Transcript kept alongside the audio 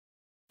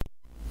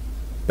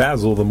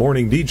Basil, the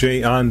morning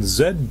DJ on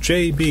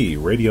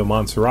ZJB, Radio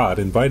Montserrat,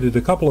 invited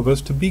a couple of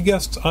us to be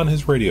guests on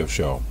his radio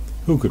show.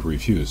 Who could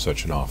refuse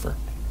such an offer?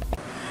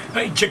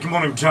 Hey, check your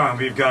morning time.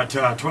 We've got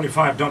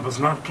 25 done past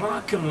 9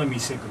 o'clock, and let me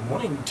say good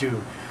morning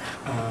to,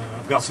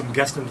 I've got some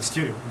guests in the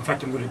studio. In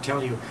fact, I'm going to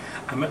tell you,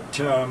 I met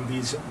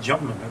these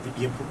gentlemen at the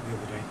airport the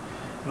other day,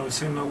 and I was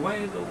saying,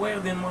 why are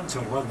they in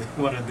Montserrat?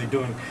 What are they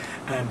doing?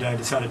 And I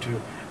decided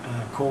to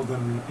call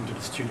them into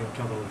the studio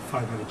to have a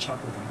 5-minute chat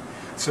with them.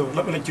 So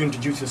let me let you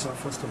introduce yourself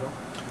first of all.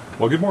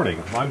 Well, good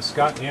morning. I'm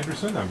Scott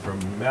Anderson. I'm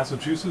from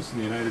Massachusetts in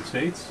the United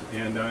States,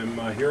 and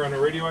I'm here on a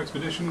radio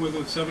expedition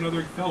with 7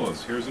 other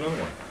fellows. Here's another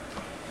one.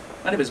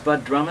 My name is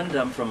Bud Drummond.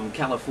 I'm from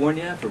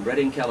California, from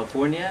Redding,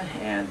 California,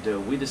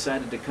 and we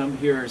decided to come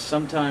here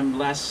sometime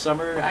last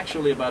summer,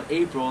 actually about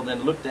April,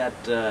 then looked at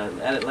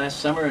it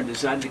last summer and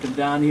decided to come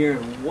down here,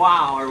 and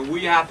wow, are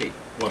we happy.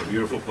 What a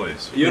beautiful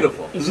place.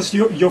 Beautiful. Is this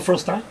your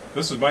first time?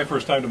 This is my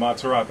first time to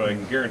Montserrat, but I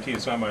can guarantee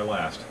it's not my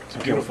last. It's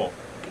beautiful.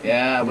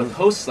 Yeah, with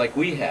hosts like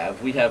we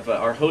have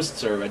our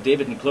hosts are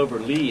David and Clover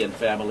Lee and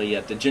family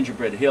at the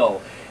Gingerbread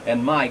Hill,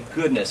 and my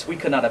goodness, we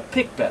could not have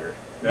picked better.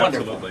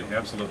 Wonderful. Absolutely,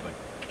 absolutely.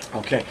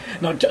 Okay.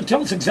 Now,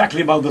 tell us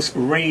exactly about this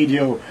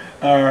radio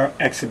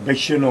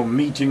exhibition or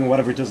meeting or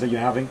whatever it is that you're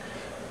having.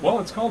 Well,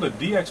 it's called a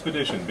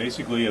DXpedition.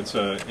 Basically, it's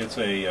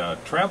a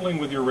traveling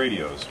with your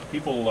radios.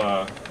 People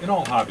in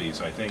all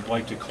hobbies, I think,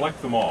 like to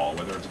collect them all.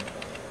 Whether it's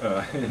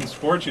in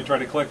sports, you try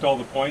to collect all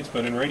the points,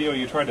 but in radio,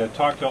 you try to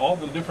talk to all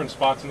the different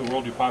spots in the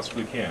world you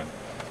possibly can.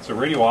 So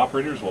radio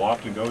operators will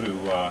often go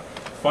to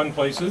fun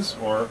places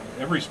or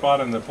every spot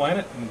on the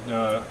planet and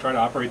try to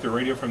operate their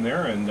radio from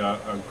there, and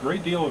a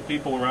great deal of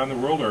people around the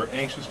world are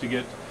anxious to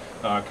get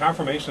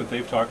confirmation that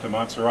they've talked to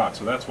Montserrat,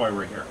 so that's why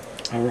we're here.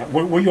 All right.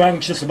 Were you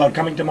anxious about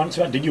coming to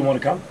Montserrat? Did you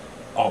want to come?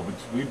 Oh,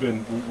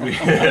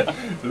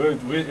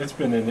 it's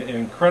been an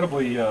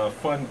incredibly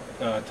fun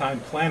time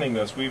planning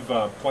this. We've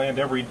planned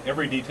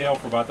every detail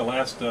for about the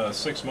last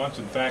 6 months.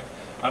 In fact,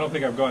 I don't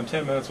think I've gone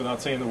 10 minutes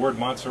without saying the word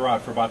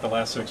Montserrat for about the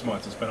last 6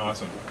 months. It's been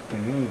awesome.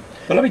 Mm-hmm.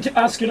 But let me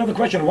ask you another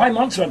question. Why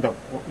Montserrat, though?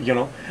 You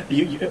know,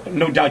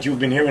 no doubt you've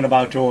been hearing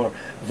about our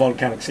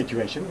volcanic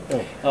situation.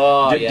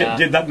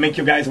 Did that make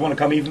you guys want to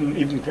come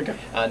even quicker?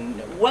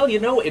 Well, you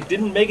know, it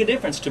didn't make a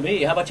difference to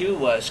me. How about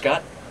you,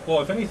 Scott? Well,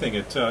 if anything,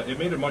 it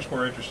made it much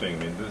more interesting. I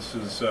mean, this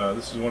is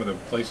one of the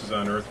places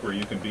on Earth where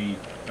you can be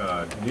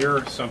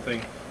near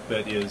something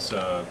that is,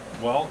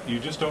 well, you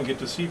just don't get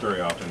to see very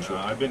often. Sure.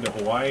 I've been to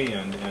Hawaii,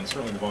 and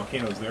certainly the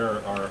volcanoes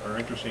there are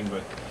interesting,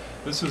 but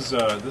this is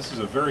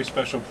a very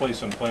special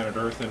place on planet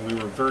Earth, and we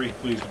were very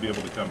pleased to be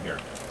able to come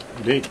here.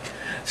 Indeed.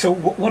 So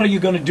what are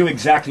you going to do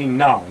exactly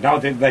now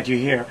that you're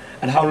here,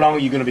 and how long are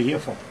you going to be here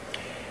for?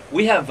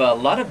 We have a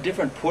lot of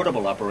different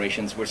portable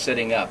operations we're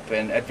setting up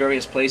and at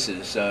various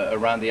places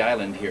around the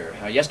island here.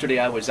 Yesterday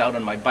I was out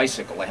on my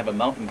bicycle. I have a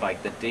mountain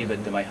bike that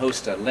David, my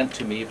host, lent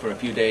to me for a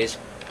few days.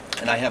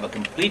 And I have a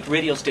complete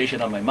radio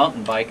station on my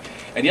mountain bike.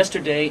 And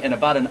yesterday, in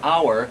about an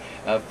hour,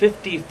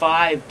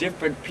 55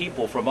 different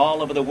people from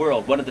all over the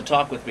world wanted to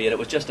talk with me. And it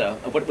was just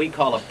what we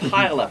call a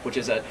pile-up, which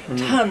is a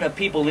ton of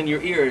people in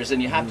your ears.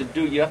 And you have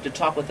to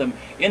talk with them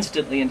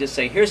instantly and just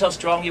say, here's how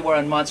strong you are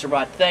on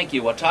Montserrat. Thank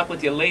you. I'll talk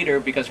with you later,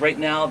 because right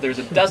now there's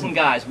a dozen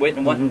guys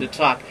wanting to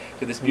talk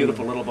to this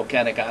beautiful little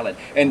volcanic island.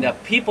 And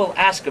people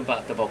ask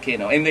about the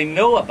volcano, and they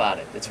know about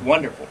it. It's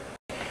wonderful.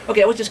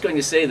 Okay, I was just going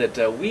to say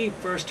that we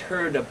first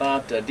heard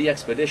about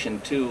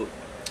DXpedition to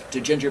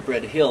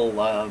Gingerbread Hill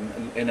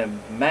in a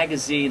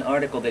magazine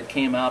article that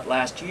came out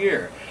last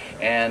year.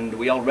 And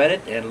we all read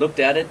it and looked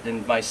at it,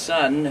 and my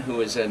son,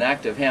 who is an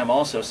active ham,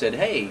 also said,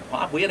 hey,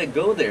 Pop, we had to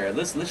go there.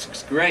 This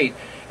looks great.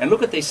 And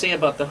look what they say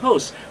about the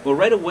hosts. Well,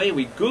 right away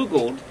we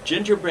Googled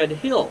Gingerbread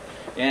Hill.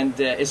 And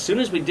as soon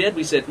as we did,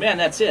 we said, man,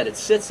 that's it. It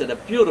sits at a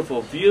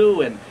beautiful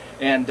view, and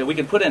we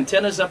can put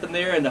antennas up in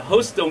there, and the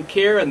hosts don't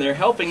care, and they're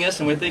helping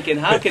us, and we're thinking,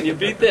 how can you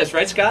beat this,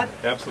 right, Scott?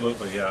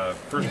 Absolutely.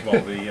 First of all,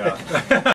 the